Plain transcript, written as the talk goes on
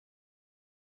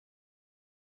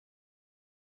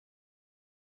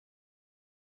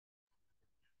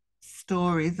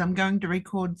stories. I'm going to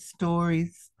record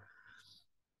stories.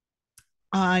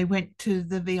 I went to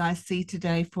the VIC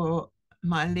today for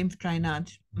my lymph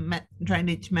drainage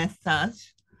massage,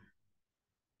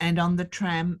 and on the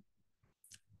tram,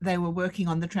 they were working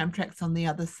on the tram tracks on the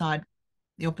other side,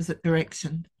 the opposite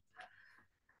direction.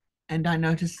 And I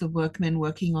noticed the workmen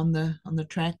working on the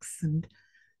tracks and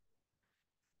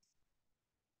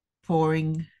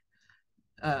pouring,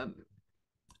 um,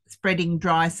 spreading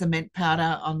dry cement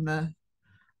powder on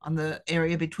the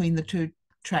area between the two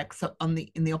tracks on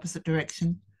the in the opposite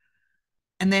direction.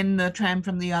 And then the tram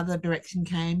from the other direction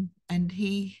came, and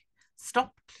he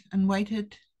stopped and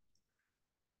waited,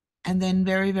 and then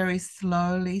very, very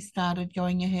slowly started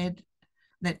going ahead.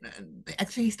 That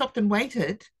actually he stopped and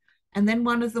waited, and then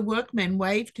one of the workmen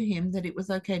waved to him that it was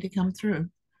okay to come through.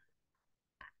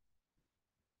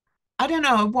 I don't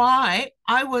know why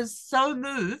I was so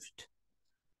moved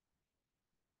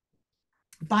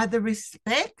by the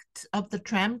respect of the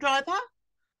tram driver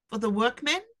for the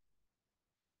workmen.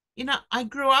 I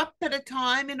grew up at a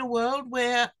time in a world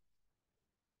where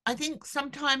I think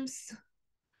sometimes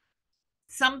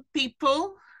some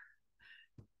people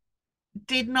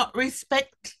did not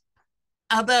respect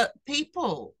other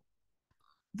people,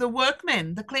 the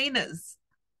workmen, the cleaners,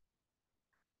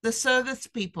 the service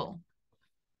people.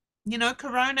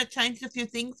 Corona changed a few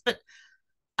things, but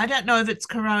I don't know if it's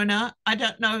Corona. I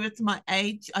don't know if it's my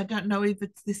age. I don't know if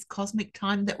it's this cosmic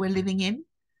time that we're living in.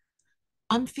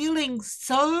 I'm feeling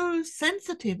so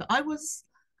sensitive. I was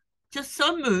just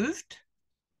so moved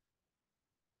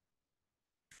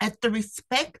at the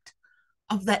respect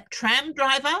of that tram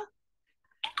driver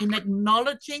in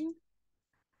acknowledging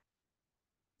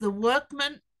the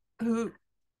workman who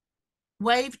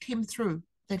waved him through,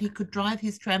 that he could drive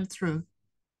his tram through,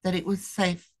 that it was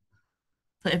safe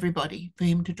for everybody for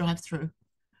him to drive through.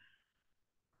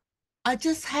 I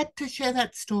just had to share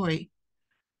that story.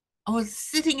 I was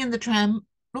sitting in the tram,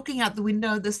 looking out the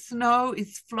window. The snow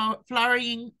is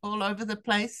flurrying all over the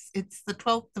place. It's the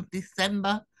 12th of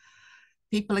December.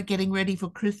 People are getting ready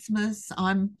for Christmas.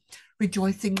 I'm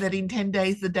rejoicing that in 10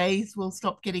 days, the days will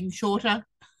stop getting shorter.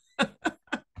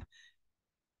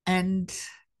 And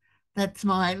that's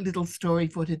my little story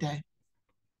for today.